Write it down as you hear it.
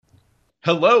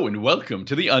Hello and welcome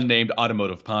to the Unnamed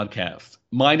Automotive Podcast.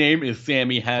 My name is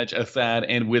Sami Haj Assad,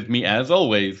 and with me, as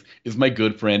always, is my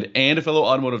good friend and fellow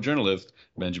automotive journalist,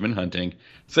 Benjamin Hunting.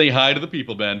 Say hi to the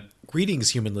people, Ben. Greetings,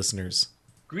 human listeners.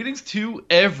 Greetings to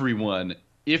everyone.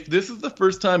 If this is the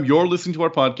first time you're listening to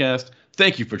our podcast,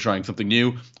 thank you for trying something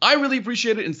new. I really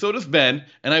appreciate it, and so does Ben.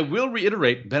 And I will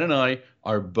reiterate, Ben and I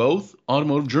are both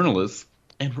automotive journalists,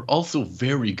 and we're also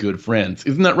very good friends.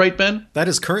 Isn't that right, Ben? That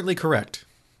is currently correct.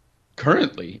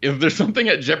 Currently, is there something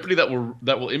at jeopardy that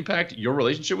will impact your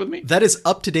relationship with me? That is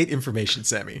up-to-date information,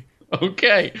 Sammy.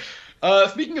 Okay.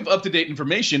 Speaking of up-to-date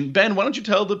information, Ben, why don't you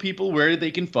tell the people where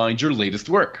they can find your latest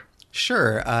work?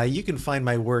 Sure. You can find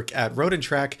my work at Road and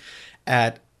Track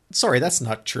at... Sorry, that's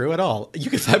not true at all. You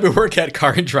can find my work at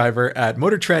Car and Driver, at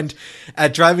Motor Trend,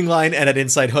 at Driving Line, and at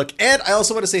Inside Hook. And I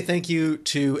also want to say thank you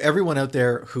to everyone out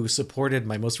there who supported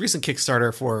my most recent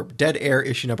Kickstarter for Dead Air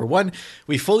issue number 1.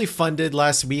 We fully funded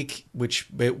last week, which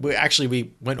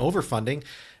we went over funding,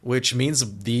 which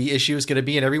means the issue is going to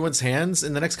be in everyone's hands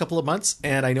in the next couple of months.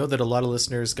 And I know that a lot of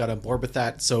listeners got on board with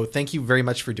that. So thank you very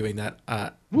much for doing that.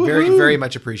 Very, very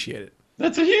much appreciate it.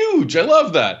 That's huge. I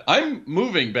love that. I'm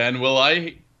moving, Ben.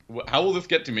 How will this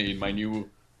get to me in my new...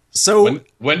 So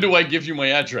when do I give you my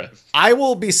address? I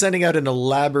will be sending out an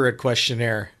elaborate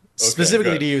questionnaire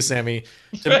specifically to you, Sammy,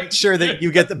 to make sure that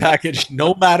you get the package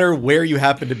no matter where you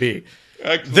happen to be.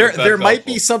 Excellent. There might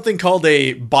be something called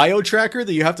a bio tracker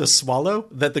that you have to swallow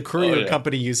that the courier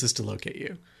company uses to locate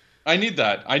you. I need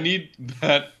that. I need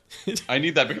that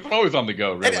because I'm always on the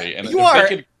go, really. And you are.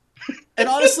 And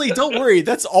honestly, don't worry.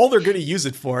 That's all they're going to use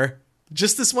it for.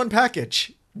 Just this one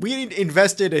package. We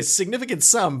invested a significant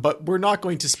sum, but we're not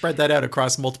going to spread that out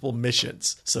across multiple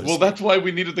missions. That's why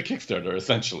we needed the Kickstarter,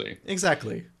 essentially.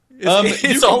 Exactly.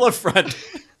 It's all up front.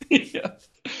 Yes.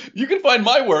 You can find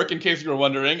my work, in case you were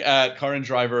wondering, at Car and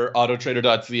Driver,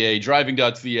 Autotrader.ca,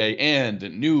 Driving.ca,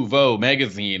 and Nouveau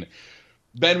Magazine.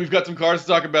 Ben, we've got some cars to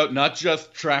talk about, not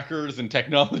just trackers and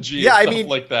technology and stuff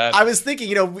like that. I was thinking,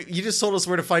 you just told us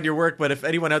where to find your work, but if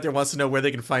anyone out there wants to know where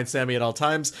they can find Sammy at all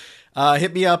times,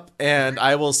 hit me up and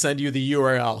I will send you the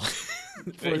URL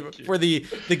for the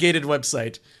gated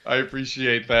website. I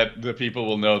appreciate that the people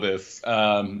will know this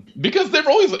because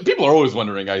people are always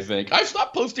wondering. I think I've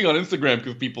stopped posting on Instagram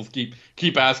because people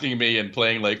keep asking me and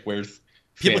playing like, "Where's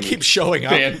people Sammy? keep showing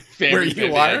up where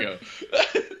you are."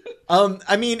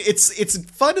 I mean, it's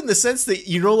fun in the sense that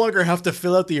you no longer have to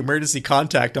fill out the emergency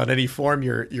contact on any form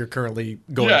you're currently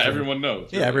going through. Everyone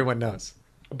knows. Really. Yeah, everyone knows.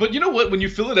 But you know what? When you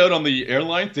fill it out on the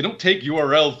airlines, they don't take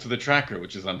URLs to the tracker,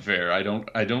 which is unfair. I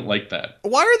don't like that.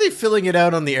 Why are they filling it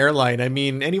out on the airline? I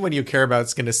mean, anyone you care about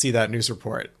is going to see that news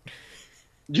report.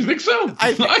 You think so?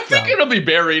 I think it'll be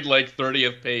buried like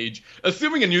 30th page,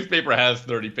 assuming a newspaper has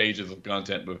 30 pages of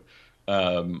content. But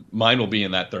mine will be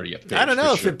in that 30th page. I don't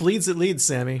know if it bleeds, it leads,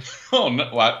 Sammy. Oh no!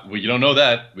 Well, you don't know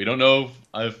that. We don't know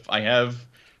if I have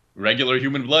regular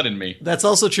human blood in me. That's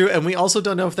also true, and we also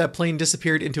don't know if that plane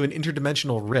disappeared into an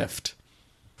interdimensional rift.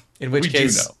 In which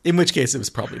case it was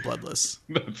probably bloodless.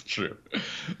 That's true.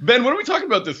 Ben, what are we talking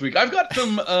about this week? I've got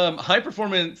some high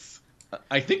performance.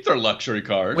 I think they're luxury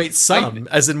cars. Wait,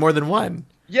 as in more than one?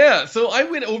 Yeah. So I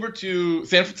went over to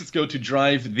San Francisco to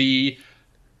drive the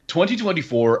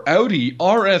 2024 Audi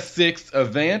RS6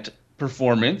 Avant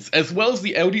Performance, as well as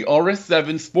the Audi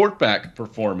RS7 Sportback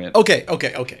Performance. Okay.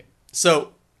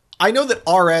 So I know that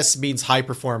RS means high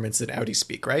performance in Audi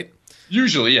speak, right?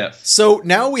 Usually, yes. So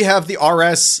now we have the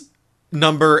RS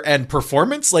number and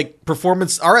performance. Like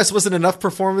performance, RS wasn't enough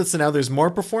performance, and now there's more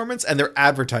performance, and they're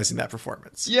advertising that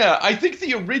performance. Yeah, I think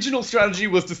the original strategy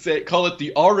was to call it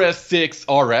the RS6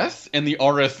 RS and the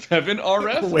RS7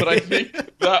 RS,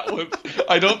 but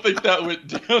I don't think that went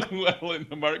down well in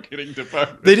the marketing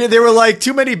department. They were like,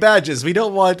 too many badges. We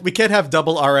can't have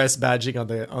double RS badging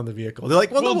on the vehicle. They're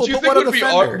like, we'll put one on the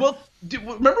fender.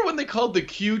 Remember when they called the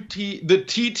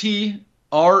TT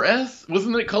RS?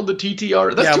 Wasn't it called the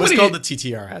TTR? It was called the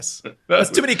TTRS. That's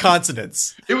too many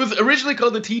consonants. It was originally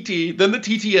called the TT, then the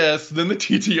TTS, then the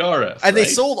TTRS. And they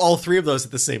sold all three of those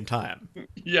at the same time.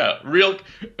 Yeah,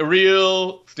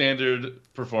 real standard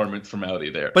performance from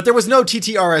Audi there. But there was no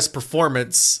TTRS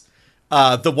performance,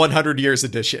 the 100 years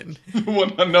edition.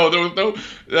 No, there was no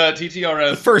TTRS.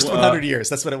 The first 100 years,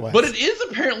 that's what it was. But it is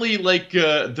apparently like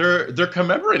they're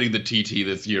commemorating the TT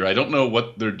this year. I don't know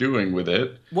what they're doing with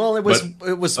it. Well, it was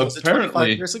 25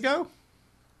 years ago?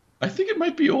 I think it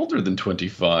might be older than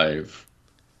 25.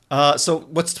 So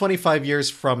what's 25 years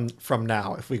from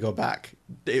now if we go back?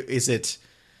 Is it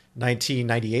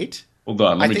 1998? Hold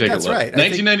on, let me take a look. Right.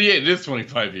 1998, it is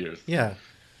 25 years. Yeah.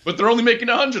 But they're only making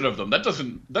 100 of them. That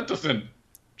doesn't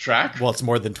track. Well, it's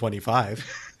more than 25.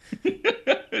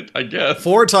 I guess.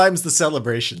 4 times the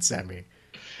celebration, Sammy.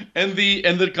 And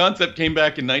the concept came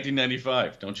back in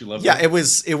 1995. Don't you love Yeah, that? it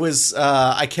was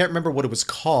I can't remember what it was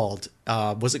called.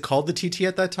 Was it called the TT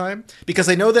at that time? Because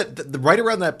I know that right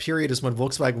around that period is when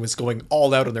Volkswagen was going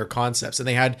all out on their concepts, and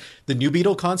they had the New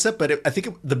Beetle concept, but I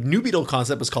think the New Beetle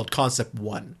concept was called Concept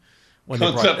 1 when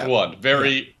they brought it Concept out. one, Yeah.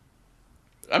 very.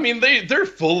 I mean, they're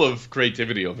full of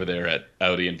creativity over there at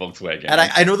Audi and And Volkswagen.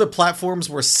 I know the platforms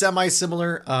were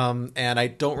semi-similar, and I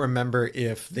don't remember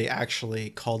if they actually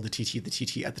called the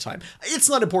TT at the time. It's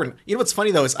not important. You know what's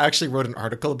funny, though, is I actually wrote an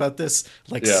article about this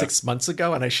like Yeah. 6 months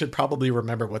ago, and I should probably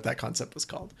remember what that concept was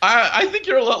called. I think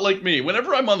you're a lot like me.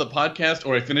 Whenever I'm on the podcast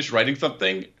or I finish writing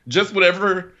something, just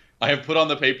whatever I have put on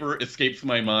the paper escapes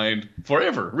my mind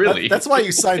forever. Really. That's why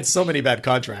you signed so many bad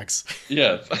contracts.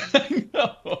 Yes, I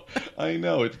know. I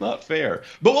know. It's not fair.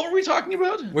 But what were we talking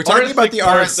about? We're talking about the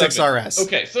RS6 RS7. RS.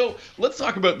 Okay, so let's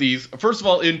talk about these. First of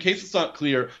all, in case it's not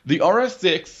clear, the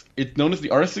RS6, it's known as the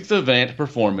RS6 Avant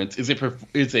Performance, is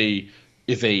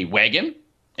a wagon,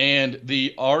 and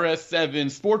the RS7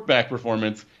 Sportback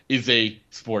Performance is a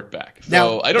Sportback. So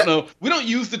Now, I don't know. We don't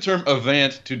use the term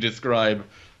Avant to describe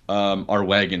our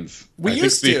wagons. We I think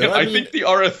used to. I I mean, think the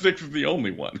RS6 is the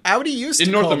only one. Audi used In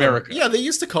to North call them- America. yeah, they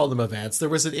used to call them Avants. There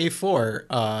was an A4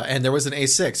 and there was an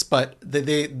A6, but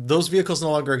those vehicles no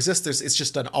longer exist. It's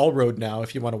just an all-road now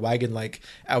if you want a wagon like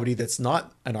Audi that's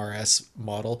not an RS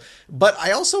model. But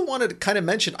I also wanted to kind of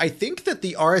mention, I think that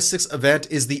the RS6 Avant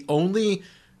is the only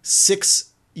 6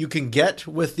 you can get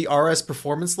with the RS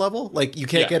performance level. Like, you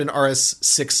can't Yeah. get an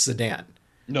RS6 sedan.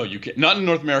 No, you can't. Not in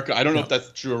North America. I don't know if that's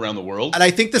true around the world. And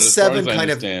I think the but as far 7 as I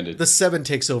kind of understand it. the 7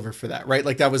 takes over for that, right?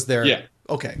 Like that was their Yeah.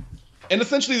 Okay. And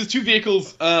essentially, the two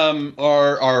vehicles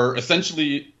are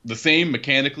essentially the same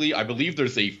mechanically. I believe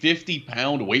there's a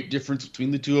 50-pound weight difference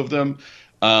between the two of them,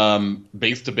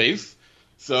 base to base.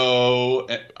 So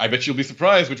I bet you'll be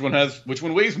surprised which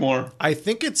one weighs more. I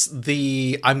think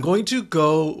I'm going to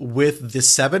go with the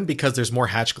 7 because there's more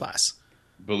hatch glass.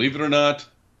 Believe it or not,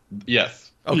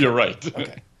 yes, Okay. you're right.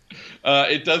 Okay.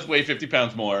 It does weigh 50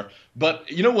 pounds more. But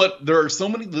you know what? There are so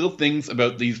many little things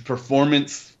about these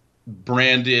performance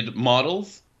branded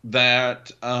models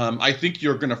that I think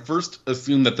you're going to first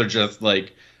assume that they're just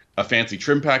like a fancy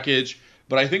trim package.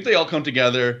 But I think they all come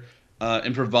together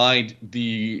and provide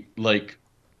the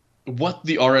what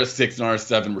the RS6 and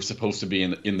RS7 were supposed to be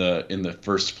in the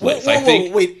first place. I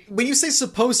think Wait. When you say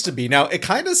supposed to be, now it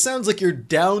kind of sounds like you're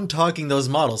down talking those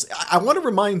models. I want to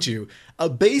remind you, a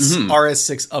base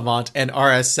RS6 Avant and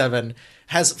RS7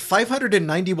 has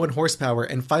 591 horsepower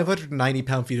and 590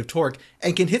 pound-feet of torque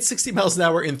and can hit 60 miles an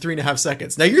hour in 3.5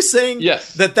 seconds. Now you're saying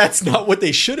Yes. that that's not what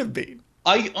they should have been.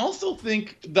 I also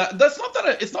think it's not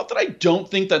that I don't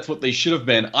think that's what they should have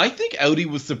been. I think Audi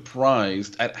was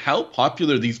surprised at how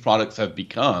popular these products have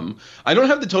become. I don't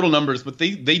have the total numbers, but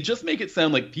they just make it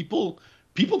sound like people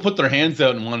put their hands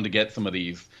out and wanted to get some of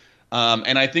these.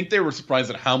 And I think they were surprised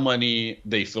at how many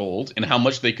they sold and how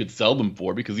much they could sell them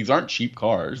for, because these aren't cheap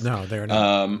cars. No, they're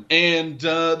not. And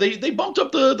they bumped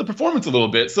up the performance a little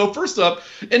bit. So first up,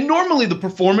 and normally the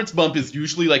performance bump is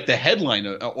usually like the headline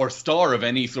or star of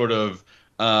any sort of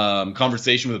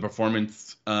conversation with a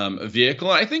performance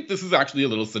vehicle. I think this is actually a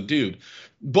little subdued.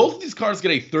 Both of these cars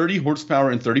get a 30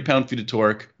 horsepower and 30 pound-feet of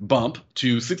torque bump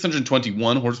to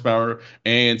 621 horsepower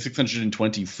and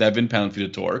 627 pound-feet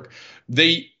of torque.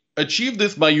 They achieved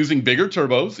this by using bigger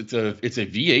turbos. It's a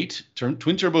V8,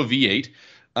 twin turbo V8.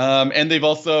 And they've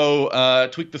also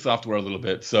tweaked the software a little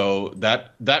bit. So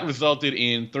that resulted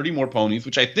in 30 more ponies,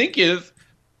 which I think is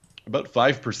about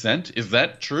 5%. Is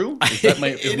that true?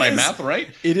 Is my math right?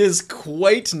 It is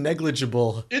quite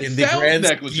negligible It in the sounds grand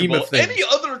scheme negligible. of things. Any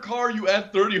other car you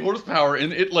add 30 horsepower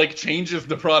and it like changes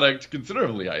the product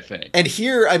considerably, I think. And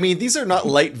here, I mean, these are not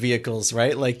light vehicles,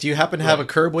 right? Like, do you happen to have a Right.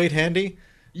 curb weight handy?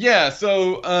 Yeah,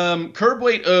 so curb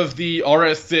weight of the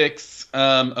RS6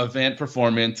 Avant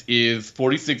Performance is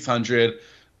 4,600,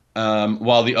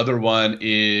 while the other one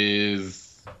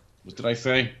is, what did I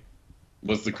say?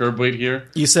 What's the curb weight here?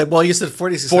 You said 46.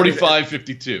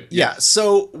 4552. Yeah,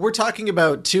 so we're talking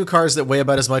about two cars that weigh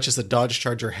about as much as the Dodge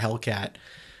Charger Hellcat,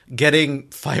 getting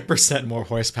 5% more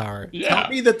horsepower. Yeah. Tell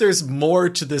me that there's more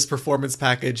to this performance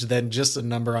package than just a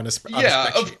number on a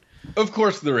spreadsheet. Of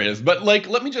course there is. But like,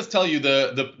 let me just tell you,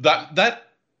 that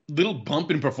little bump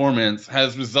in performance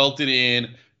has resulted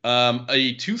in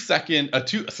a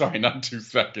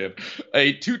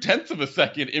 2/10 of a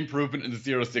second improvement in the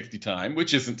 0-60 time,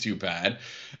 which isn't too bad.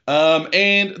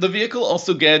 And the vehicle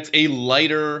also gets a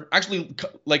lighter, actually,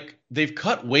 like they've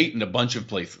cut weight in a bunch of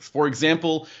places. For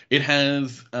example, it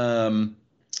has the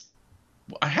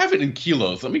I have it in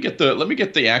kilos. Let me get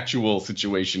the actual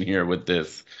situation here with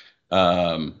this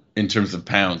in terms of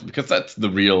pounds, because that's the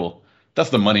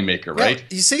moneymaker, Yeah, right?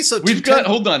 you say so. We've got 210.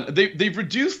 hold on. They've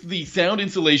reduced the sound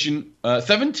insulation,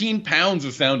 17 pounds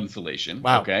of sound insulation.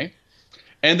 Wow, Okay.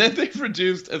 And then they've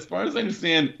reduced, as far as I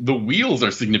understand, the wheels are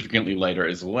significantly lighter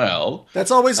as well. that's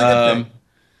always a good thing. Um,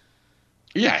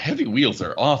 yeah, heavy wheels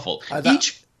are awful. That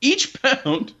Each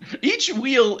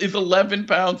wheel is 11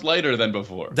 pounds lighter than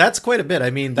before. That's quite a bit.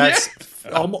 I mean, Yeah. that's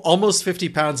almost 50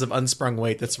 pounds of unsprung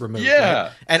weight that's removed. Yeah.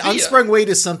 Right? And See, unsprung weight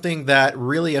is something that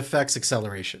really affects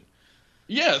acceleration.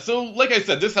 Yeah, so like I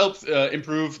said, this helps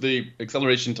improve the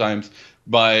acceleration times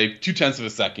by 0.2 of a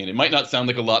second. It might not sound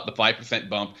like a lot, the 5%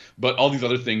 bump, but all these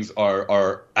other things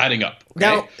are adding up.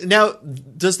 Okay? Now,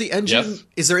 does the engine? Yes.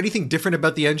 Is there anything different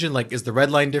about the engine? Like, is the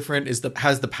red line different?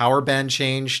 Has the power band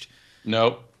changed?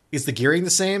 No. Is the gearing the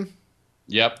same?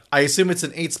 Yep. I assume it's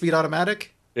an 8-speed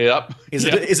automatic. Yep. Is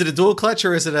Yep. it a dual clutch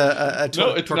or is it a No,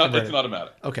 it's torque not. converter? It's an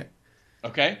automatic. Okay.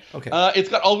 Okay. Okay. It's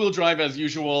got all-wheel drive as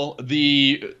usual.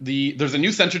 There's a new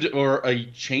a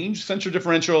change center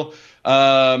differential.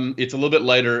 It's a little bit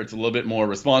lighter. It's a little bit more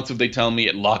responsive. They tell me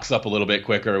it locks up a little bit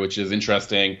quicker, which is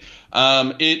interesting.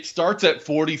 It starts at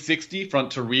 40/60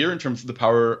 front to rear in terms of the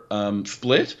power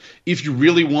split. If you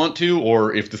really want to,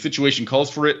 or if the situation calls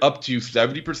for it, up to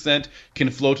 70% can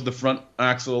flow to the front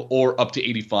axle, or up to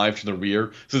 85 to the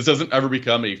rear. So this doesn't ever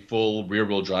become a full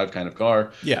rear-wheel drive kind of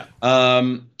car. Yeah.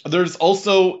 There's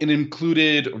also an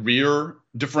included rear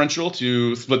differential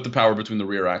to split the power between the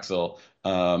rear axle,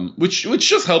 which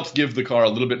just helps give the car a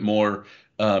little bit more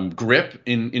grip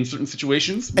in certain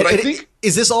situations. But I think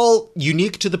is this all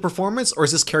unique to the performance, or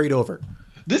is this carried over?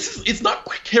 it's not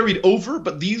carried over,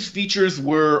 but these features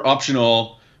were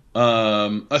optional.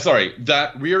 Sorry,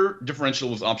 that rear differential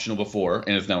was optional before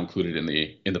and is now included in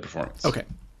the performance. Okay.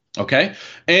 Okay,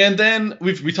 and then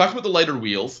we talked about the lighter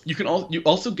wheels. You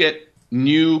also get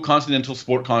new Continental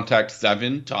Sport Contact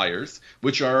 7 tires,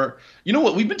 which are, you know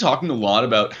what, we've been talking a lot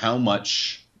about how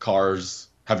much cars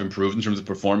have improved in terms of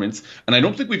performance, and I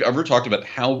don't think we've ever talked about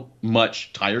how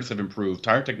much tires have improved.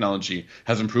 Tire technology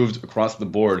has improved across the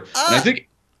board, and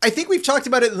I think we've talked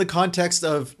about it in the context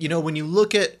of, when you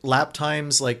look at lap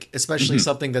times, like especially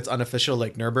something that's unofficial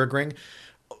like Nürburgring,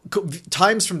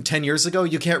 times from 10 years ago,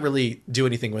 you can't really do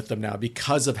anything with them now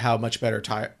because of how much better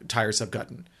tires have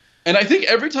gotten. And I think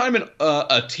every time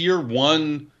a tier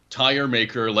 1 tire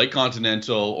maker like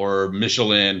Continental or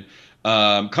Michelin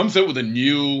comes out with a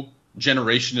new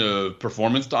generation of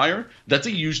performance tire, that's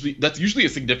usually a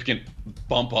significant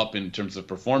bump up in terms of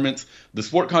performance. The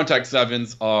Sport Contact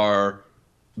 7s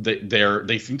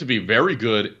they seem to be very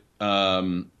good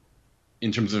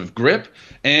in terms of grip,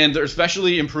 and they're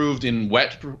especially improved in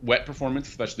wet performance,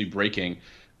 especially braking,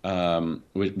 so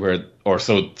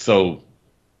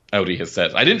Audi has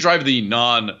said. I didn't drive the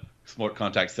non-Sport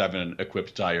Contact 7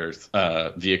 equipped tires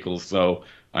vehicles, so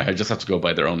I just have to go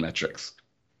by their own metrics.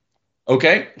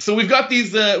 Okay, so we've got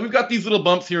these little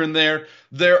bumps here and there.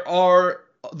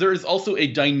 There is also a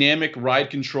dynamic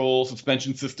ride control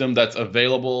suspension system that's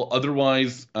available.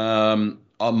 Otherwise,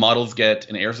 models get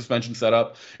an air suspension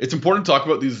setup. It's important to talk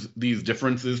about these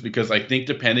differences, because I think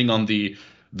depending on the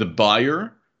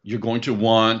buyer, you're going to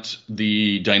want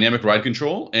the dynamic ride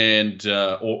control and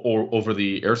or over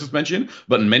the air suspension.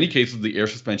 But in many cases, the air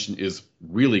suspension is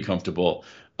really comfortable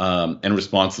and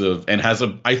responsive, and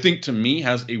I think to me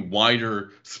has a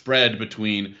wider spread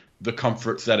between the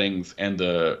comfort settings and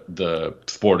the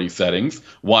sporty settings.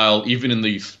 While even in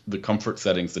the comfort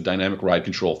settings, the dynamic ride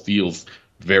control feels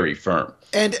very firm.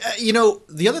 And,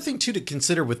 the other thing, too, to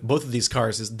consider with both of these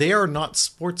cars is they are not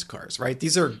sports cars, right?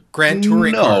 These are Grand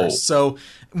Touring cars. So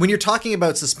when you're talking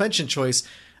about suspension choice,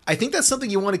 I think that's something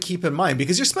you want to keep in mind,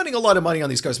 because you're spending a lot of money on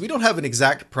these cars. We don't have an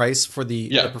exact price for the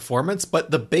performance,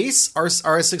 but the base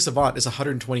RS6 Avant is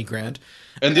 120 grand.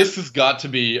 And this has got to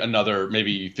be another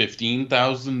maybe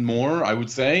 15,000 more, I would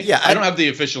say. Yeah, I don't have the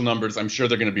official numbers. I'm sure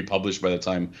they're going to be published by the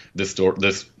time this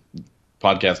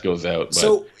podcast goes out. But.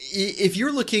 So if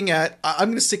you're looking at, I'm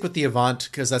going to stick with the Avant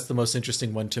because that's the most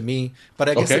interesting one to me, but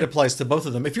I guess it applies to both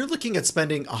of them. If you're looking at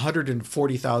spending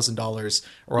 $140,000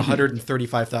 or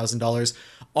 $135,000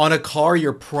 on a car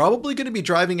you're probably going to be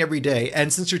driving every day,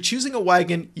 and since you're choosing a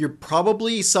wagon, you're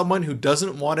probably someone who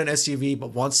doesn't want an SUV but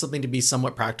wants something to be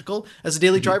somewhat practical as a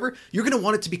daily driver, you're going to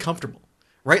want it to be comfortable.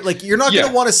 Right? Like, you're not going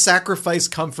to want to sacrifice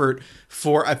comfort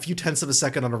for a few tenths of a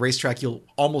second on a racetrack you'll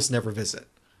almost never visit.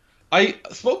 I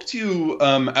spoke to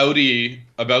Audi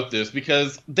about this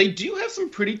because they do have some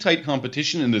pretty tight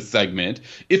competition in this segment.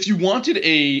 If you wanted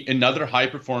another high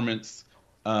performance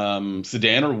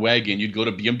sedan or wagon, you'd go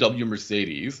to BMW,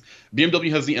 Mercedes.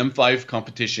 BMW has the M5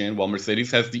 competition, while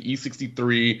Mercedes has the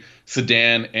E63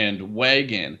 sedan and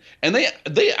wagon. And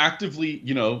they actively,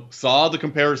 saw the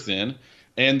comparison,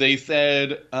 and they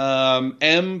said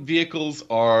M vehicles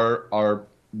are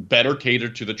better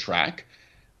catered to the track,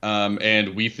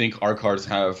 and we think our cars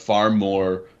have far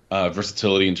more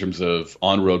versatility in terms of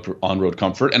on-road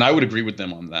comfort, and I would agree with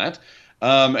them on that.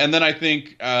 And then I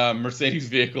think Mercedes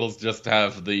vehicles just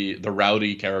have the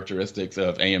rowdy characteristics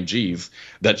of AMGs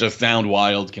that just sound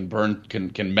wild, can burn,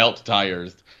 can melt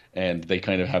tires, and they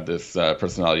kind of have this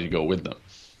personality to go with them.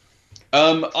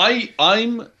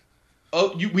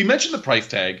 We mentioned the price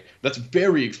tag. That's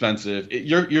very expensive.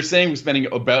 You're saying we're spending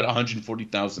about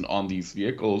 140,000 on these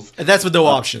vehicles, and that's with no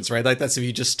options, right? Like that's if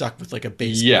you just stuck with like a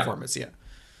base performance, yeah.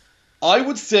 I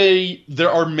would say there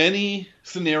are many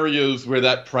scenarios where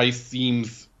that price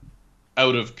seems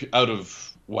out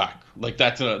of whack. Like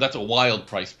that's a wild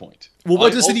price point. Well,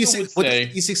 what does the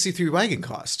E63 wagon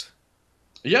cost?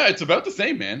 Yeah, it's about the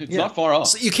same, man. It's not far off.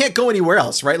 So you can't go anywhere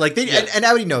else, right? Like and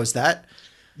Audi knows that.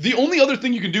 The only other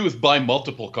thing you can do is buy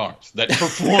multiple cars that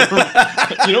perform.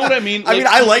 You know what I mean? Like,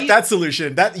 I like that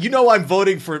solution. I'm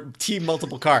voting for team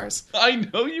multiple cars. I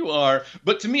know you are,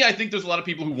 but to me, I think there's a lot of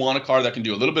people who want a car that can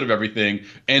do a little bit of everything,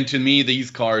 and to me, these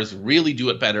cars really do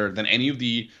it better than any of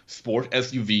the sport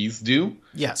SUVs do.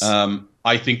 Yes.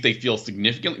 I think they feel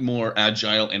significantly more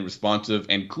agile and responsive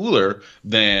and cooler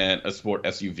than a sport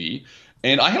SUV.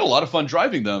 And I had a lot of fun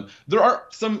driving them. There are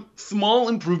some small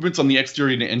improvements on the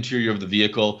exterior and interior of the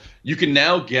vehicle. You can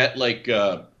now get like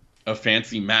a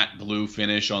fancy matte blue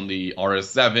finish on the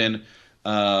RS7,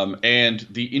 and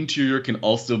the interior can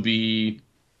also be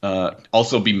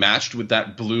matched with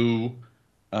that blue.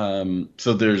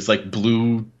 So there's like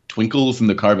blue twinkles in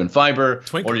the carbon fiber,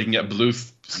 or you can get blue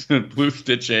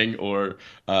stitching or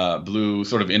blue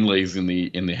sort of inlays in the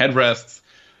headrests.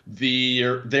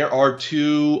 There are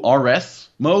two RS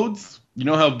modes. You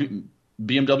know how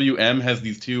BMW M has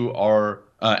these two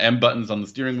M buttons on the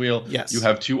steering wheel? Yes. You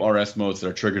have two RS modes that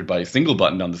are triggered by a single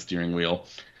button on the steering wheel.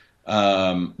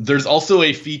 There's also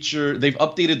a feature. They've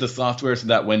updated the software so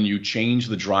that when you change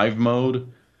the drive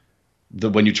mode,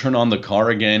 when you turn on the car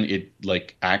again, it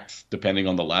like acts depending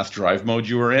on the last drive mode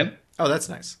you were in. Oh, that's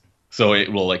nice. So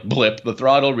it will like blip the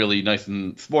throttle really nice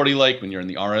and sporty like when you're in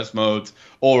the RS modes,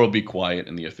 or it'll be quiet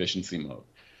in the efficiency mode.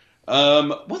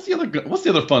 What's the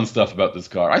other fun stuff about this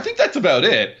car? I think that's about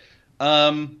it.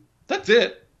 That's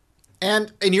it.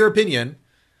 And in your opinion,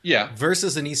 yeah,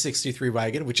 versus an E63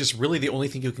 wagon, which is really the only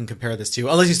thing you can compare this to,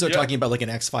 unless you start talking about like an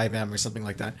X5M or something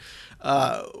like that,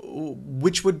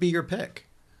 which would be your pick?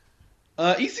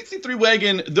 E63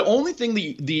 wagon. The only thing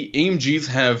the AMGs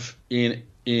have in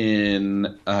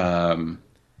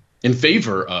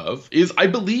favor of is I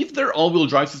believe their all-wheel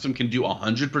drive system can do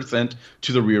 100%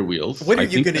 to the rear wheels. When are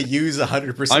you going to use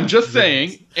 100%? I'm just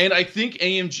saying, and I think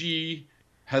AMG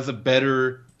has a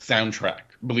better soundtrack,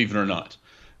 believe it or not.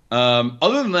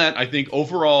 Other than that, I think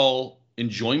overall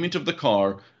enjoyment of the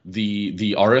car,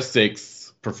 the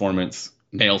RS6 performance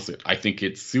nails it. I think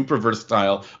it's super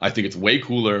versatile. I think it's way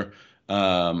cooler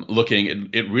looking.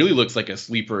 It really looks like a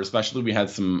sleeper, especially we had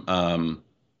some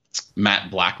matte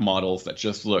black models that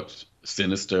just looked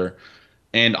sinister,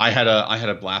 and I had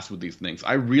a blast with these things.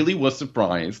 I really was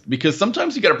surprised because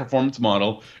sometimes you get a performance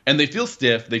model and they feel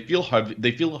stiff, they feel heavy,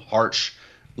 they feel harsh,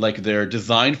 like they're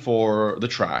designed for the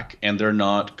track and they're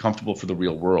not comfortable for the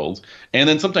real world. And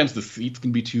then sometimes the seats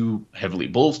can be too heavily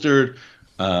bolstered.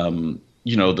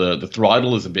 The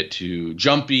throttle is a bit too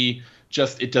jumpy.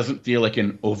 Just it doesn't feel like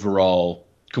an overall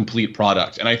complete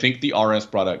product. And I think the RS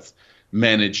products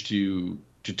manage to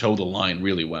toe the line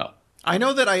really well. I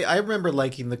know that I remember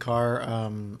liking the car.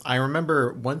 I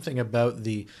remember one thing about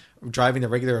driving the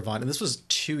regular Avant, and this was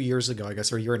 2 years ago, I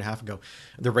guess, or a year and a half ago,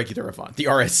 the regular Avant, the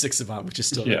RS6 Avant, which is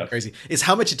still crazy, is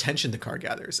how much attention the car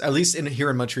gathers. At least here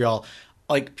in Montreal,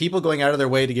 like people going out of their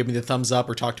way to give me the thumbs up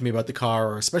or talk to me about the car,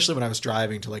 or especially when I was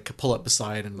driving to like pull up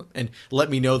beside and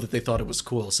let me know that they thought it was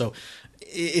cool. So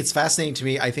it's fascinating to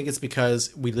me. I think it's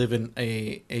because we live in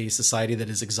a society that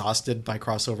is exhausted by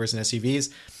crossovers and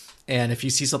SUVs. And if you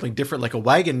see something different like a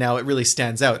wagon now, it really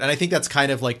stands out. And I think that's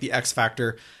kind of like the X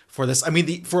factor for this. I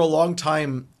mean, for a long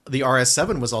time, the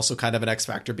RS7 was also kind of an X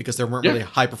factor because there weren't really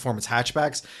high performance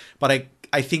hatchbacks. But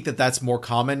I think that that's more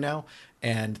common now,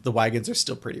 and the wagons are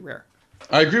still pretty rare.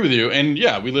 I agree with you. And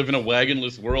yeah, we live in a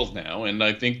wagonless world now. And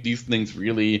I think these things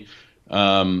really,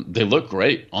 they look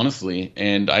great, honestly.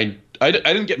 And I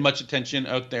didn't get much attention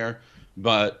out there,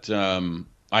 but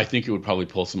I think it would probably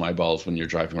pull some eyeballs when you're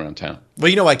driving around town. Well,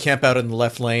 you know, I camp out in the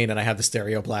left lane and I have the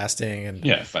stereo blasting and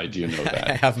Yes, I do know I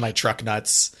that. have my truck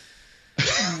nuts.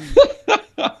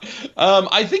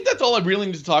 I think that's all I really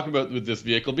need to talk about with this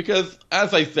vehicle because,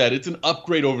 as I said, it's an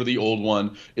upgrade over the old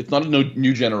one. It's not a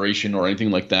new generation or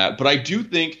anything like that. But I do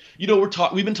think,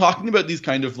 we've been talking about these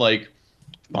kind of like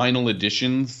final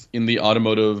editions in the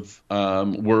automotive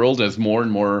world as more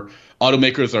and more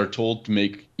automakers are told to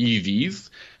make EVs.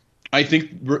 I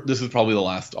think this is probably the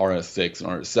last RS6 and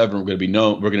RS7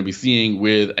 we're going to be seeing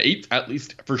with at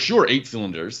least for sure 8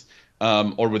 cylinders.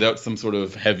 Or without some sort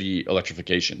of heavy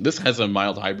electrification. This has a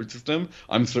mild hybrid system.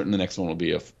 I'm certain the next one will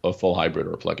be a full hybrid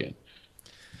or a plug-in.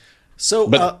 So,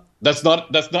 but it's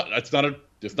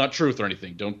not truth or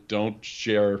anything. Don't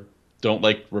share. Don't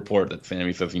report that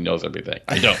Sammy says he knows everything.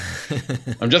 I don't.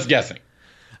 I'm just guessing.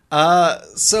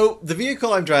 So the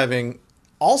vehicle I'm driving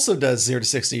also does 0 to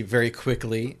 60 very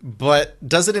quickly, but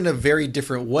does it in a very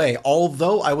different way.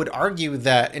 Although I would argue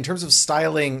that in terms of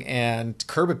styling and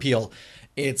curb appeal,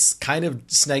 it's kind of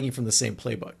snagging from the same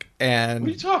playbook. And what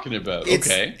are you talking about?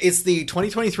 It's the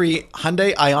 2023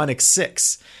 Hyundai Ioniq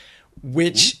 6,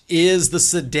 which is the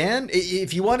sedan.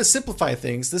 If you want to simplify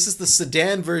things, this is the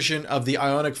sedan version of the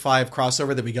Ioniq 5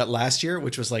 crossover that we got last year,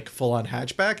 which was like full-on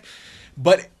hatchback.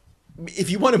 But if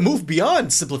you want to move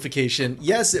beyond simplification,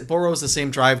 yes, it borrows the same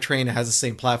drivetrain, it has the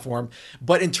same platform,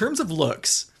 but in terms of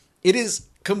looks, it is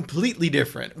completely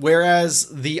different. Whereas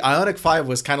the Ioniq 5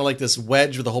 was kind of like this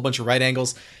wedge with a whole bunch of right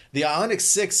angles, the Ioniq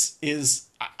 6 is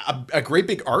a great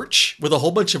big arch with a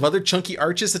whole bunch of other chunky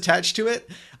arches attached to it.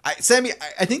 Sammy,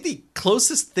 I think the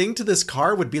closest thing to this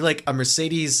car would be like a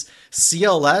Mercedes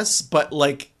CLS, but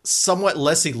like somewhat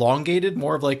less elongated,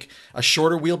 more of like a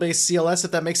shorter wheelbase CLS, if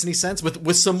that makes any sense,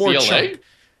 with some more CLA? chunk.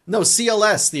 No,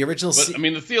 CLS, the original. But, I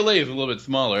mean, the CLA is a little bit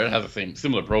smaller. It has the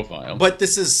similar profile. But the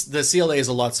CLA is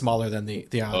a lot smaller than the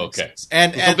Ioniq. Okay. 6.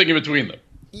 And something in between them.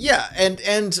 Yeah,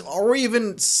 and or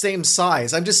even same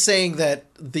size. I'm just saying that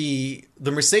the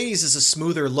Mercedes is a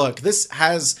smoother look. This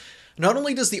has, not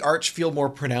only does the arch feel more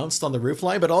pronounced on the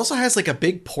roofline, but also has like a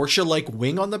big Porsche-like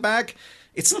wing on the back.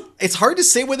 It's hard to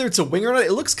say whether it's a wing or not.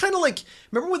 It looks kind of like,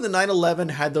 remember when the 911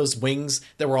 had those wings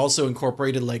that were also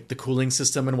incorporated like the cooling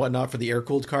system and whatnot for the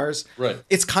air-cooled cars? Right.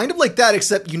 It's kind of like that,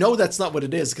 except that's not what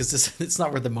it is because it's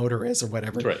not where the motor is or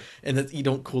whatever. Right. And that you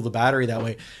don't cool the battery that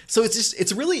way. So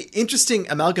it's a really interesting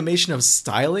amalgamation of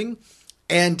styling.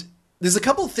 And there's a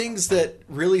couple things that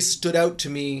really stood out to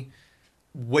me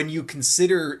when you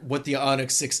consider what the Ioniq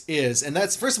 6 is. And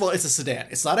that's, first of all, it's a sedan.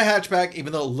 It's not a hatchback,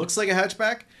 even though it looks like a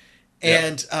hatchback.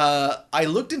 And I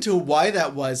looked into why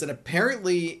that was, and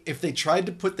apparently if they tried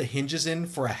to put the hinges in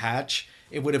for a hatch,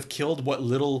 it would have killed what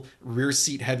little rear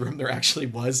seat headroom there actually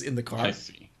was in the car. I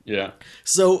see. Yeah.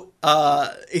 So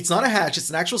it's not a hatch, it's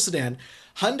an actual sedan.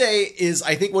 Hyundai is,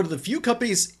 I think, one of the few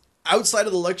companies outside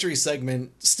of the luxury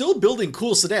segment still building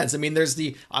cool sedans. I mean, there's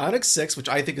the Ioniq 6, which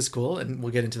I think is cool, and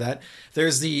we'll get into that.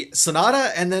 There's the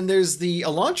Sonata, and then there's the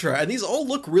Elantra, and these all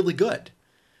look really good.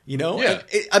 Yeah.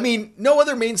 I mean, no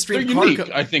other mainstream They're car unique.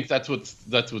 I think that's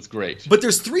what's great. But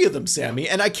there's 3 of them, Sammy,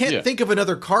 and I can't think of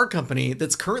another car company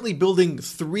that's currently building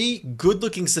 3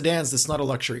 good-looking sedans that's not a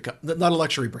luxury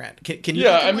brand. Can you?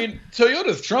 Yeah, I mean,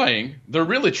 Toyota's trying. They're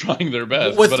really trying their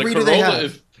best. What 3 do they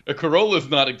have? A Corolla is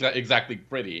not exactly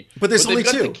pretty. But there's only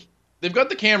 2. They've got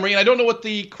the Camry, and I don't know what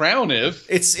the Crown is.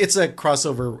 It's a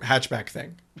crossover hatchback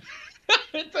thing.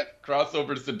 It's a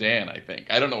crossover sedan, I think.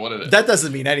 I don't know what it is. That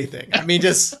doesn't mean anything. I mean,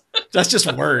 that's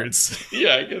just words.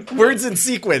 Yeah, I guess. Words in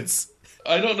sequence.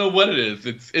 I don't know what it is.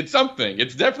 It's something.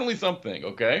 It's definitely something,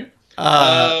 okay?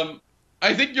 I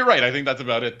think you're right. I think that's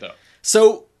about it, though.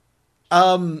 So,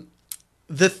 the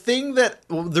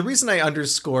reason I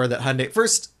underscore that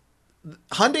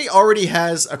Hyundai already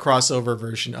has a crossover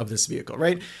version of this vehicle,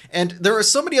 right? And there are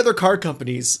so many other car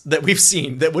companies that we've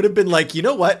seen that would have been like, you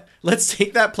know what? Let's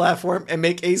take that platform and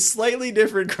make a slightly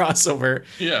different crossover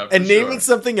and name it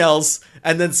something else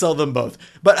and then sell them both.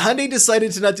 But Hyundai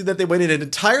decided to not do that. They went in an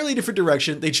entirely different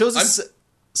direction. They chose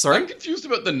Sorry? I'm confused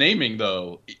about the naming,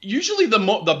 though. Usually the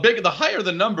higher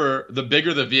the number, the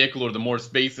bigger the vehicle or the more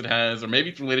space it has, or maybe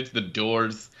it's related to the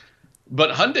doors.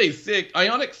 But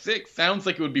Ioniq 6 sounds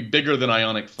like it would be bigger than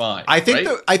Ioniq 5. I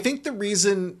think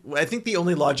the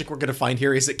only logic we're going to find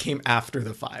here is it came after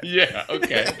the 5. Yeah,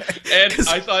 okay. And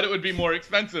I thought it would be more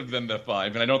expensive than the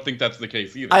 5, and I don't think that's the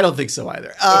case either. I don't think so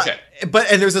either. Okay.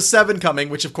 And there's a 7 coming,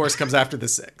 which of course comes after the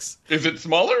 6. Is it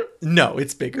smaller? No,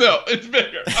 it's bigger. No, it's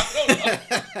bigger. I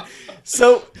don't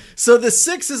know. So the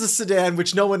 6 is a sedan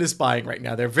which no one is buying right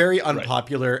now. They're very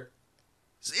unpopular.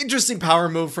 interesting power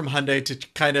move from Hyundai to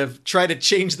kind of try to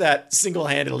change that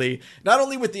single-handedly, not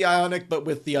only with the Ioniq, but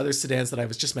with the other sedans that I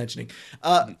was just mentioning.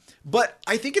 But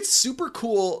I think it's super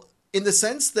cool in the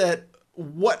sense that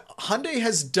what Hyundai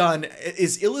has done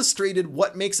is illustrated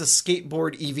what makes a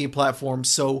skateboard EV platform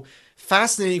so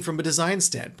fascinating from a design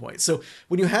standpoint. So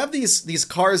when you have these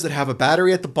cars that have a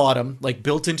battery at the bottom, like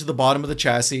built into the bottom of the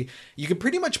chassis, you can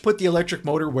pretty much put the electric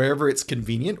motor wherever it's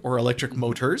convenient, or electric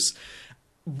motors.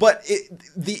 But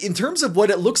in terms of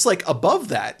what it looks like above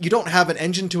that, you don't have an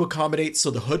engine to accommodate, so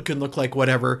the hood can look like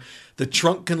whatever, the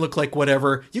trunk can look like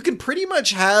whatever. You can pretty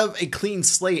much have a clean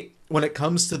slate when it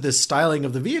comes to this styling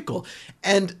of the vehicle.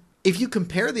 And if you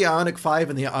compare the Ioniq 5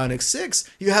 and the Ioniq 6,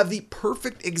 you have the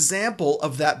perfect example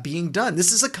of that being done.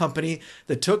 This is a company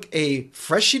that took a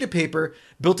fresh sheet of paper,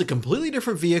 built a completely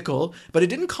different vehicle, but it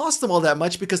didn't cost them all that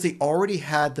much because they already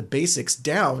had the basics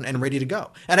down and ready to go.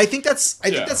 And I think that's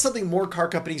something more car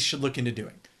companies should look into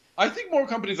doing. I think more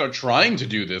companies are trying to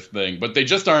do this thing, but they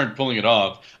just aren't pulling it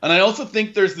off. And I also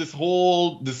think there's this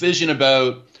whole decision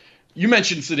about, you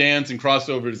mentioned sedans and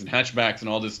crossovers and hatchbacks and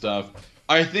all this stuff.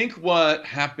 I think what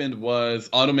happened was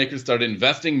automakers started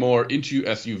investing more into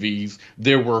SUVs.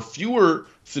 There were fewer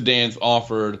sedans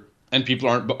offered, and people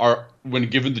are when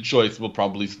given the choice, will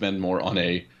probably spend more on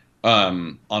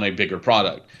a bigger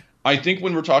product. I think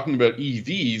when we're talking about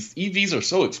EVs are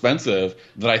so expensive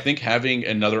that I think having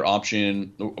another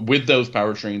option with those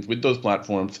powertrains, with those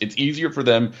platforms, it's easier for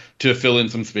them to fill in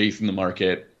some space in the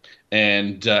market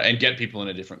and get people in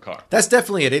a different car. That's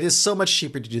definitely it. It is so much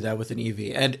cheaper to do that with an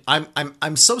EV, and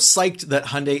I'm so psyched that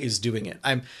Hyundai is doing it.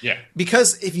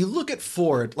 Because if you look at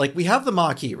Ford, like, we have the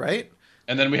Mach-E, right?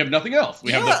 And then we have nothing else.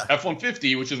 We have the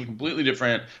F-150, which is a completely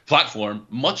different platform,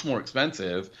 much more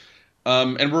expensive,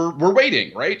 and we're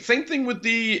waiting, right? Same thing with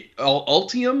the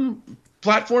Ultium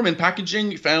platform and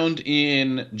packaging found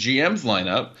in GM's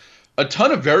lineup. A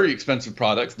ton of very expensive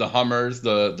products, the Hummers,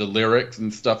 the Lyrics,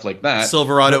 and stuff like that.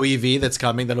 Silverado EV that's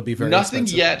coming, that'll be very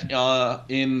expensive. Nothing yet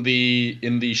in the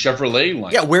Chevrolet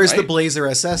line. Yeah, where's the Blazer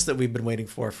SS that we've been waiting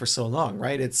for so long,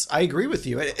 right? I agree with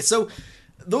you. So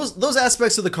those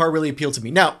aspects of the car really appeal to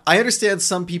me. Now, I understand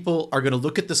some people are going to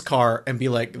look at this car and be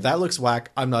like, that looks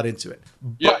whack, I'm not into it.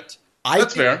 But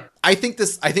that's fair. I think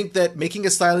that making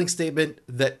a styling statement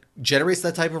that generates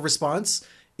that type of response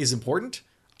is important.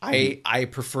 I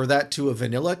prefer that to a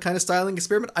vanilla kind of styling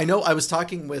experiment. I know I was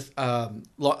talking with a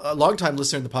longtime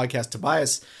listener in the podcast,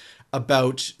 Tobias,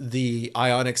 about the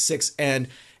Ioniq 6, and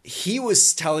he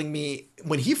was telling me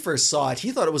when he first saw it,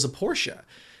 he thought it was a Porsche.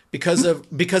 Because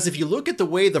if you look at the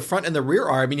way the front and the rear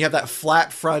are, I mean, you have that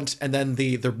flat front and then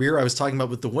the rear I was talking about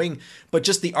with the wing, but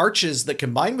just the arches that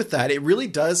combine with that, it really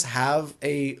does have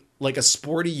a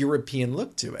sporty European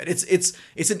look to it.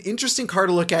 It's an interesting car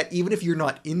to look at, even if you're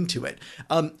not into it.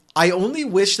 I only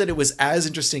wish that it was as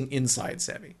interesting inside,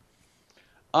 Sammy.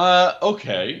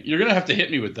 Okay, you're gonna have to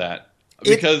hit me with that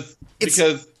because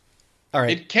all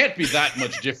right. It can't be that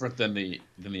much different than the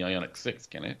Ioniq 6,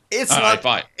 can it? It's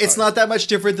not that much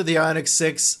different than the Ioniq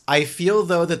 6. I feel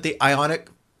though that the Ioniq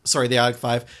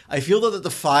 5. I feel though that the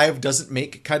 5 doesn't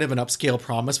make kind of an upscale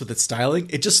promise with its styling.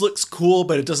 It just looks cool,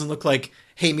 but it doesn't look like,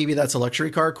 hey, maybe that's a luxury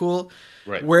car cool.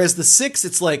 Right. Whereas the 6,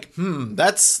 it's like,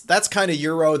 that's kind of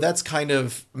Euro. That's kind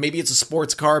of, maybe it's a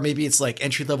sports car. Maybe it's like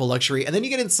entry level luxury. And then you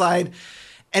get inside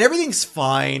and everything's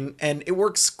fine and it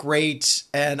works great.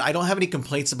 And I don't have any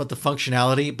complaints about the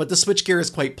functionality, but the switchgear is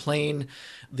quite plain.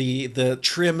 The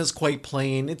trim is quite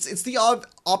plain. It's the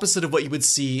opposite of what you would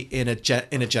see in a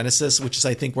Genesis, which is,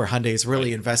 I think, where Hyundai is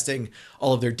really investing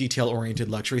all of their detail-oriented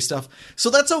luxury stuff. So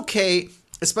that's okay,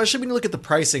 especially when you look at the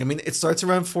pricing. I mean, it starts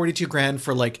around $42,000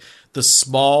 for like the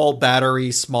small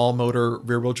battery, small motor,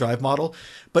 rear-wheel drive model.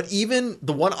 But even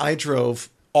the one I drove,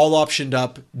 all optioned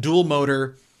up, dual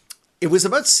motor, it was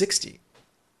about $60,000.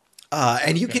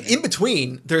 And you can, in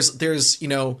between, there's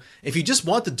if you just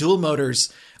want the dual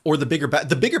motors or the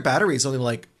bigger battery is only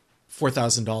like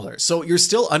 $4,000. So you're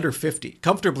still under 50,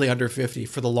 comfortably under 50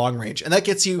 for the long range. And that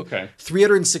gets you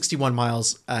 361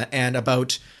 miles and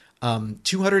about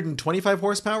 225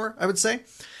 horsepower, I would say.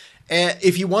 And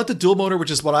if you want the dual motor,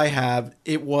 which is what I have,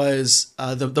 it was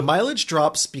the mileage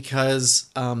drops because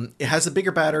it has a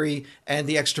bigger battery and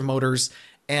the extra motors.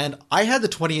 And I had the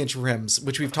 20-inch rims,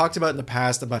 which we've talked about in the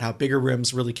past about how bigger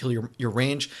rims really kill your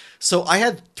range. So I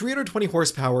had 320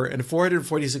 horsepower and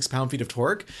 446 pound-feet of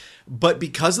torque. But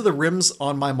because of the rims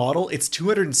on my model, it's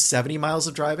 270 miles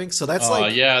of driving. So that's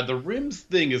the rims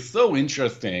thing is so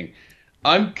interesting.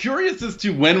 I'm curious as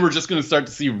to when we're just going to start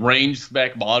to see range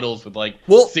spec models with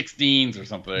 16s or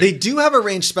something. They do have a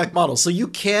range spec model. So you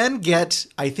can get,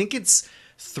 I think it's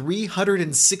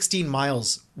 316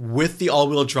 miles with the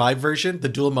all-wheel drive version, the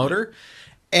dual motor.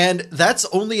 And that's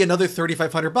only another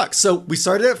 $3,500. So we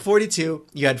started at 42.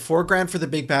 You had $4,000 for the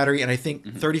big battery, and I think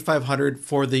 $3,500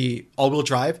 for the all-wheel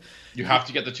drive. You have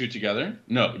to get the two together?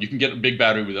 No, you can get a big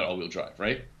battery without all-wheel drive,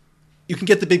 right? You can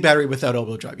get the big battery without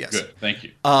all-wheel drive, yes. Good, thank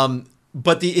you.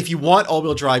 But if you want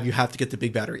all-wheel drive, you have to get the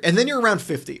big battery. And then you're around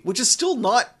 50, which is still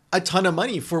not a ton of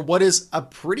money for what is a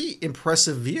pretty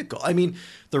impressive vehicle. I mean,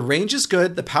 the range is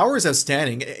good. The power is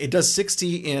outstanding. It does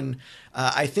 60 in,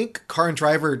 I think Car and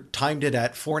Driver timed it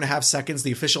at 4.5 seconds.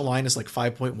 The official line is like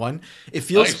 5.1. It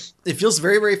feels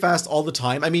very, very fast all the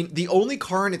time. I mean, the only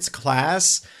car in its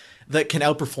class that can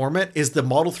outperform it is the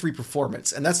Model 3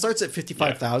 Performance, and that starts at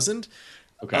 55,000.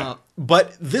 Okay.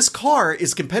 But this car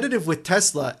is competitive with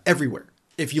Tesla everywhere.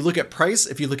 If you look at price,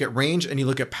 if you look at range, and you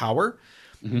look at power,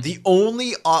 the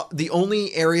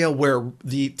only area where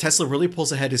the Tesla really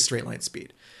pulls ahead is straight line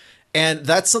speed. And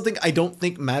that's something I don't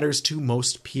think matters to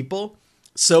most people.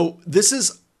 So this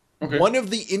is one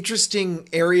of the interesting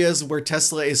areas where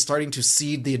Tesla is starting to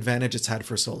cede the advantage it's had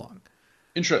for so long.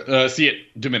 See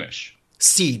it diminish.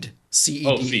 Cede. C-E-D.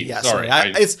 Oh, cede. Yeah, sorry.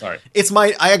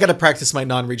 I got to practice my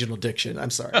non-regional diction. I'm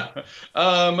sorry.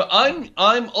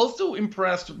 I'm also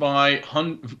impressed by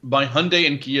Hyundai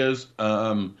and Kia's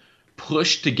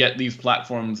push to get these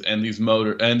platforms and these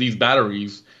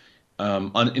batteries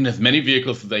in as many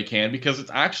vehicles as they can, because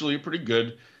it's actually a pretty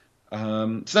good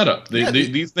setup.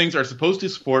 These things are supposed to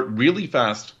support really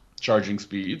fast charging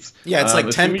speeds. Yeah, it's like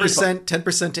 10%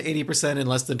 to 80% in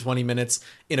less than 20 minutes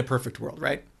in a perfect world,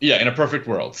 right? Yeah, in a perfect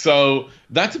world. So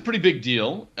that's a pretty big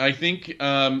deal. I think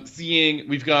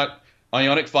we've got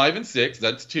Ioniq 5 and 6,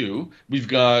 that's 2. We've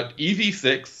got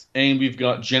EV6 and we've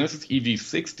got Genesis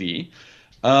EV60.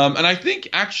 And I think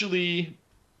actually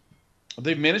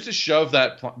they've managed to shove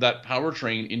that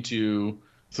powertrain into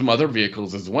some other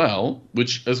vehicles as well,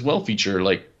 which as well feature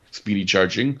like speedy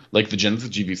charging, like the Genesis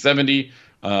GV70.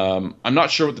 I'm not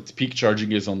sure what the peak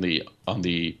charging is on the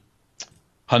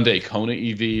Hyundai Kona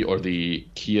EV or the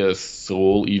Kia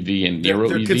Soul EV and Niro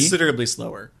they're EV. Considerably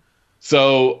slower.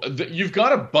 So you've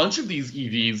got a bunch of these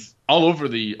EVs all over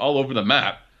the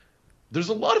map. There's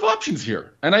a lot of options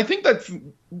here, and I think that's,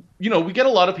 we get a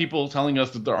lot of people telling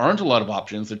us that there aren't a lot of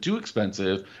options. They're too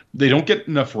expensive. They don't get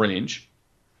enough range,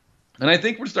 and I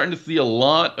think we're starting to see a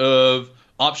lot of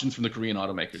options from the Korean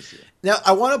automakers here. Now,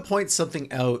 I want to point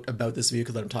something out about this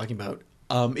vehicle that I'm talking about.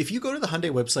 If you go to the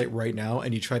Hyundai website right now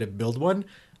and you try to build one,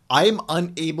 I'm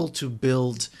unable to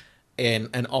build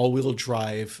an all-wheel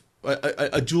drive,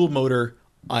 a dual motor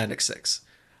Ioniq 6.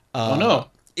 Oh, no.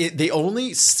 They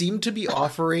only seem to be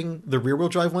offering the rear-wheel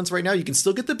drive ones right now. You can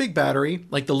still get the big battery,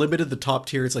 like the limited, the top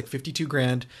tier. It's like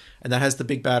 $52,000, and that has the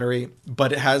big battery.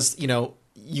 But it has,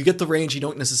 you get the range. You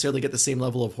don't necessarily get the same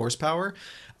level of horsepower.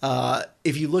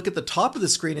 If you look at the top of the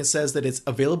screen, it says that it's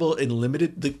available in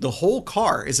limited. The whole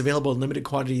car is available in limited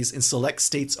quantities in select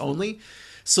states only.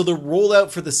 So the rollout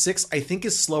for the 6, I think,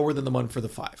 is slower than the one for the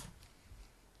 5.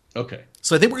 Okay.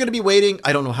 So I think we're going to be waiting.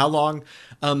 I don't know how long.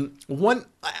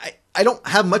 I don't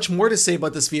have much more to say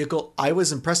about this vehicle. I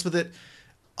was impressed with it.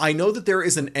 I know that there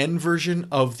is an N version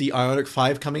of the Ioniq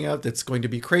 5 coming out that's going to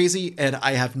be crazy, and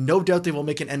I have no doubt they will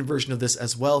make an N version of this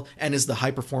as well, and is the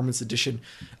high-performance edition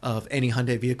of any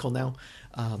Hyundai vehicle now.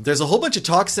 There's a whole bunch of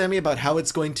talk, Sammy, about how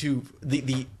it's going to...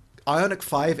 The Ioniq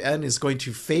 5N is going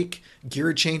to fake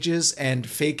gear changes and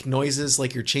fake noises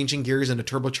like you're changing gears in a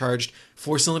turbocharged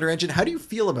 4-cylinder engine. How do you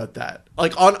feel about that?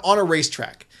 Like on a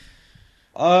racetrack?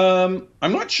 I'm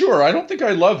not sure. I don't think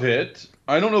I love it.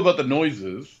 I don't know about the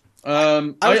noises.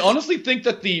 I honestly think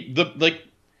that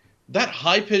that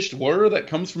high-pitched whir that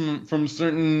comes from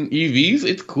certain EVs,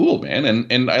 it's cool, man,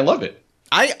 and I love it.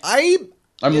 I'm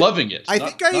loving it. I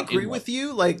think I agree with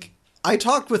you. Like, I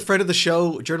talked with friend of the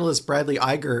show, journalist Bradley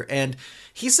Iger, and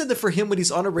he said that for him, when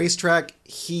he's on a racetrack,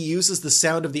 he uses the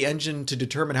sound of the engine to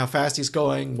determine how fast he's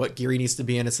going, what gear he needs to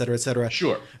be in, et cetera, et cetera.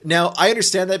 Sure. Now, I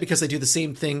understand that because I do the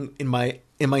same thing in my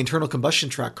internal combustion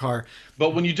track car.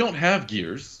 But when you don't have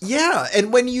gears. Yeah, and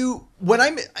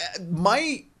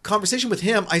my conversation with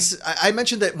him, I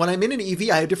mentioned that when I'm in an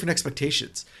EV, I have different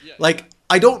expectations. Yeah. Like,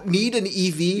 I don't need an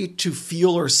EV to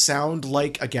feel or sound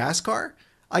like a gas car,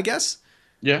 I guess.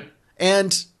 Yeah.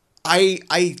 And I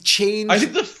change. I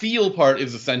think the feel part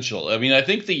is essential. I mean, I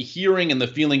think the hearing and the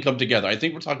feeling come together. I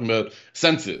think we're talking about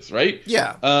senses, right?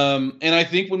 Yeah. And I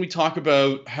think when we talk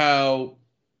about how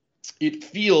it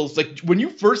feels like when you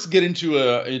first get into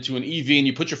an EV and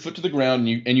you put your foot to the ground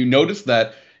and you notice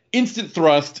that instant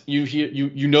thrust,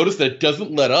 you notice that it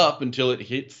doesn't let up until it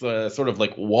hits sort of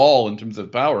like wall in terms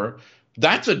of power.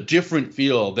 That's a different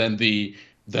feel than the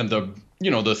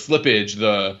the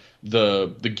slippage,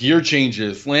 the gear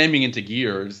changes, slamming into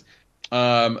gears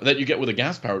that you get with a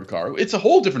gas powered car. It's a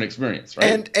whole different experience,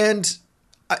 right? And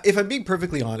if I'm being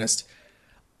perfectly honest,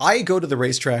 I go to the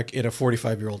racetrack in a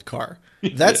 45-year-old car.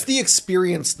 That's the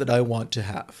experience that I want to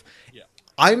have. Yeah.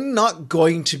 I'm not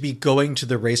going to be going to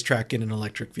the racetrack in an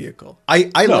electric vehicle. I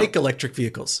like electric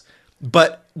vehicles,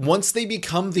 but once they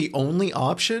become the only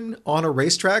option on a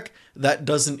racetrack, that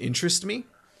doesn't interest me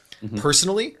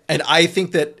personally. And I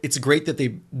think that it's great that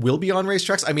they will be on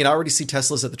racetracks. I mean, I already see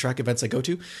Teslas at the track events I go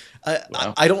to.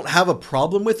 Wow. I don't have a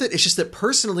problem with it. It's just that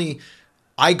personally,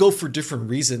 I go for different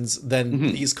reasons than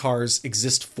these cars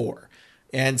exist for.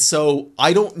 And so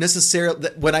I don't necessarily,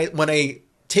 when I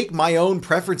take my own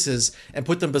preferences and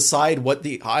put them beside what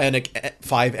the Ioniq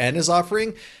 5N is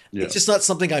offering, it's just not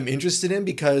something I'm interested in,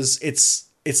 because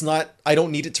it's not, I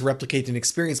don't need it to replicate an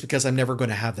experience, because I'm never going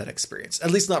to have that experience. At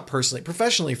least not personally.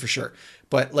 Professionally, for sure.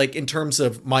 But like in terms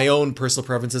of my own personal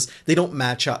preferences, they don't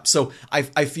match up. So I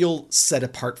feel set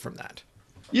apart from that.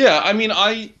 Yeah, I mean,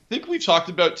 I think we've talked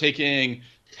about taking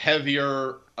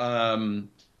heavier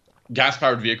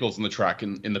gas-powered vehicles on the track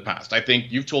in the past. I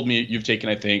think you've told me you've taken,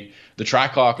 I think, the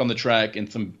Trackhawk on the track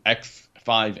and some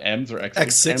X5Ms or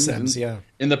X6Ms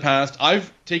in the past.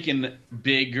 I've taken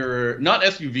bigger, not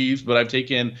SUVs, but I've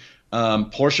taken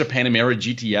Porsche Panamera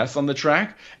GTS on the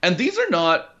track. And they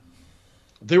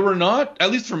were not,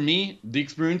 at least for me, the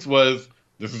experience was,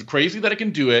 this is crazy that I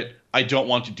can do it. I don't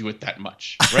want to do it that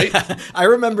much, right? I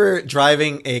remember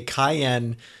driving a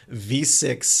Cayenne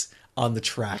V6 on the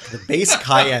track, the base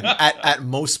Cayenne at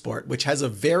Mosport, which has a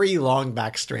very long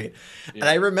back straight. Yeah. And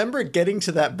I remember getting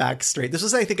to that back straight. This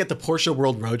was, I think, at the Porsche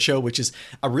World Roadshow, which is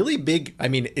a really big, I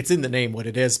mean, it's in the name what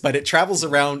it is, but it travels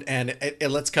around and it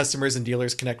lets customers and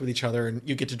dealers connect with each other, and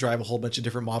you get to drive a whole bunch of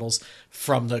different models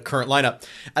from the current lineup.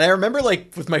 And I remember,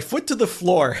 like, with my foot to the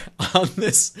floor on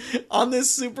this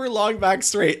super long back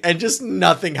straight and just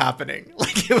nothing happening.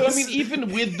 Like, it was... I mean,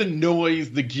 even with the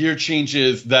noise, the gear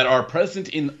changes that are present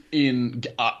in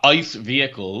ICE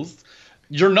vehicles,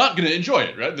 you're not going to enjoy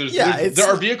it, right? There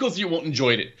are vehicles you won't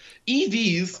enjoy it.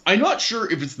 EVs, I'm not sure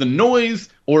if it's the noise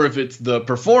or if it's the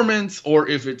performance or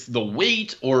if it's the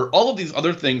weight or all of these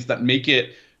other things that make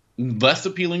it less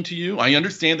appealing to you. I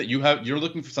understand that you're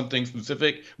looking for something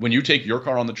specific when you take your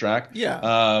car on the track. Yeah.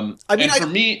 I mean, for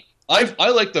me,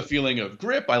 I like the feeling of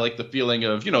grip. I like the feeling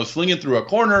of, slinging through a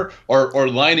corner or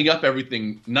lining up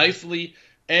everything nicely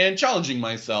and challenging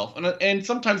myself. And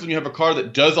sometimes when you have a car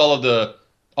that does all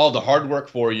the hard work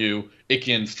for you, it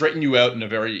can straighten you out in a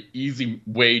very easy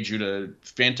way due to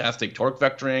fantastic torque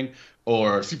vectoring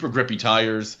or super grippy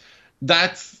tires.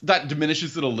 That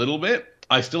diminishes it a little bit.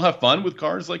 I still have fun with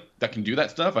cars like that can do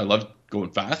that stuff. I love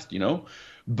going fast,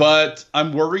 But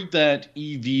I'm worried that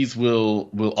EVs will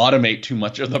automate too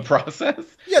much of the process.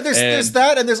 Yeah, there's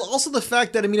that, and there's also the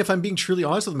fact that, I mean, if I'm being truly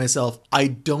honest with myself, I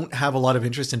don't have a lot of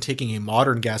interest in taking a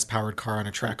modern gas-powered car on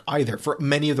a track either, for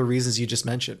many of the reasons you just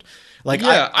mentioned. Like,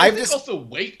 yeah, I think also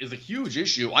weight is a huge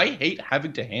issue. I hate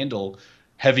having to handle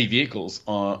heavy vehicles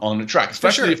on a track,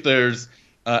 especially if there's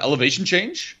elevation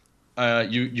change.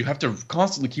 You have to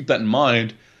constantly keep that in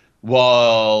mind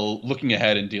while looking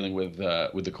ahead and dealing with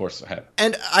the course ahead.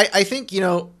 And I think,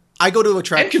 I go to a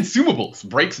track... And consumables,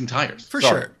 brakes and tires. For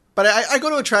sure. But I go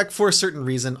to a track for a certain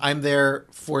reason. I'm there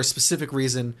for a specific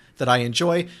reason that I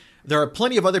enjoy. There are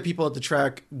plenty of other people at the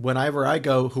track whenever I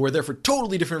go who are there for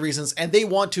totally different reasons, and they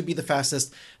want to be the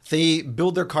fastest. They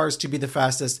build their cars to be the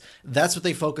fastest. That's what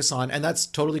they focus on, and that's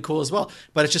totally cool as well.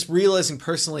 But it's just realizing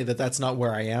personally that that's not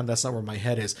where I am. That's not where my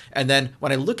head is. And then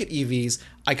when I look at EVs,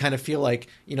 I kind of feel like,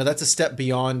 that's a step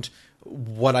beyond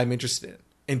what I'm interested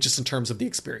in just in terms of the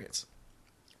experience.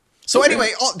 So anyway,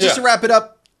 just to wrap it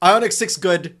up, Ioniq 6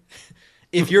 good.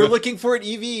 If you're looking for an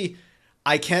EV,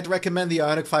 I can't recommend the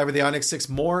Ioniq 5 or the Ioniq 6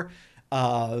 more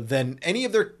than any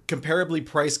of their comparably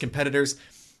priced competitors.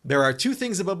 There are two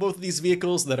things about both of these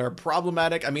vehicles that are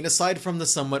problematic. I mean, aside from the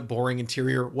somewhat boring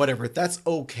interior, whatever, that's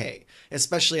okay,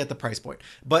 especially at the price point.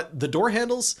 But the door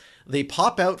handles, they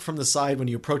pop out from the side when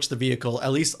you approach the vehicle,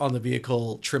 at least on the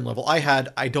vehicle trim level I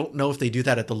don't know if they do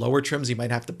that at the lower trims. You might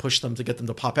have to push them to get them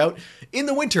to pop out. In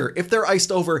the winter, if they're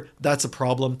iced over, that's a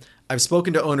problem. I've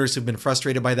spoken to owners who've been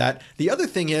frustrated by that. The other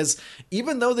thing is,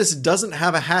 even though this doesn't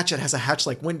have a hatch, it has a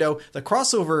hatch-like window. The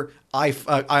crossover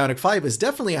Ioniq 5 is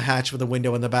definitely a hatch with a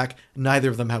window in the back. Neither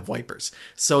of them have wipers.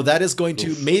 So that is going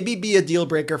to maybe be a deal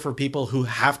breaker for people who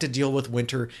have to deal with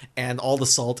winter and all the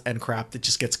salt and crap that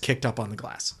just gets kicked up on the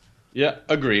glass. Yeah,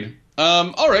 agreed.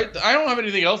 All right, I don't have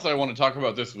anything else I want to talk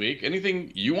about this week.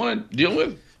 Anything you want to deal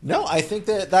with? No, I think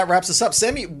that wraps us up.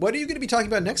 Sammy, what are you going to be talking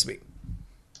about next week?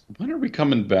 When are we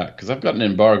coming back? Because I've got an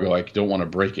embargo. I don't want to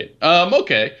break it.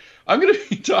 Okay. I'm going to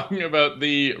be talking about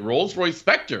the Rolls-Royce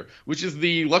Spectre, which is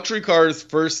the luxury brand's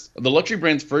first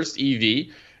EV,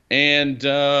 and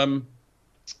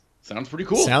sounds pretty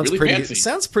cool. Really fancy.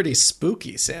 Sounds pretty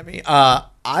spooky, Sammy.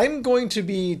 I'm going to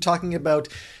be talking about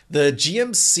the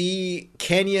GMC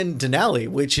Canyon Denali,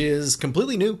 which is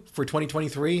completely new for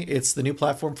 2023. It's the new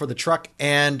platform for the truck,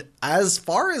 and as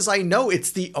far as I know,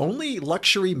 it's the only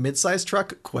luxury midsize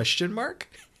truck, question mark.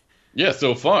 Yeah,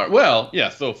 so far. Well, yeah,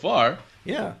 so far.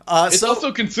 Yeah. It's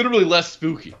also considerably less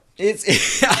spooky.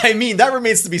 I mean, that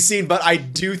remains to be seen, but I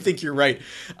do think you're right.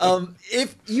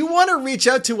 If you want to reach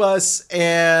out to us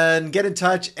and get in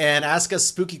touch and ask us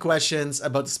spooky questions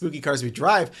about the spooky cars we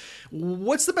drive,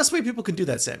 what's the best way people can do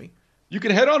that, Sammy? You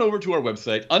can head on over to our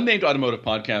website,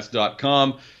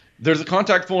 unnamedautomotivepodcast.com. There's a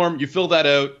contact form. You fill that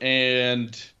out,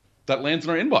 and that lands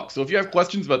in our inbox. So if you have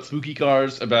questions about spooky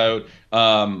cars, about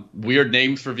weird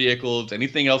names for vehicles,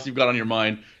 anything else you've got on your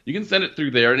mind, you can send it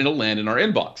through there and it'll land in our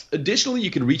inbox. Additionally,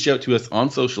 you can reach out to us on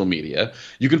social media.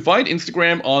 You can find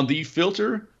Instagram on the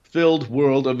filter-filled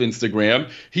world of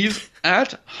Instagram. He's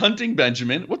at Hunting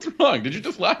Benjamin. What's wrong? Did you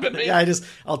just laugh at me? Yeah,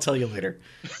 I'll tell you later.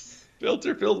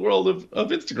 Filter-filled world of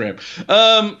Instagram.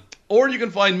 Or you can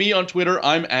find me on Twitter.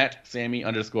 I'm at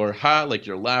Sammy_ha, like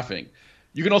you're laughing.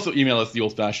 You can also email us the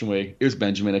old-fashioned way. Here's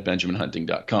Benjamin at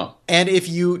benjaminhunting.com. And if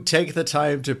you take the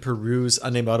time to peruse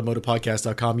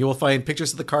unnamedautomotivepodcast.com, you will find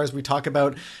pictures of the cars we talk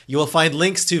about. You will find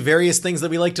links to various things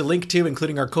that we like to link to,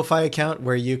 including our Ko-Fi account,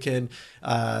 where you can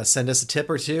send us a tip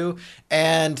or two.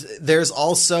 And there's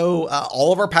also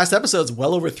all of our past episodes,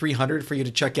 well over 300 for you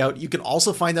to check out. You can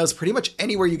also find those pretty much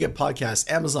anywhere you get podcasts: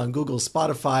 Amazon, Google,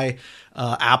 Spotify,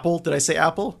 Apple. Did I say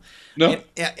Apple? No.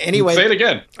 Anyway, say it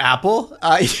again. Apple.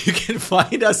 You can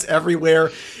find us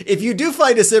everywhere. If you do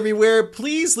find us everywhere,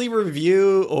 please leave a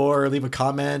review or leave a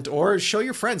comment or show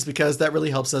your friends, because that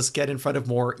really helps us get in front of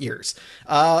more ears.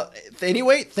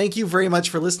 Anyway, thank you very much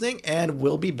for listening, and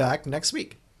we'll be back next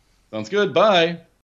week. Sounds good. Bye.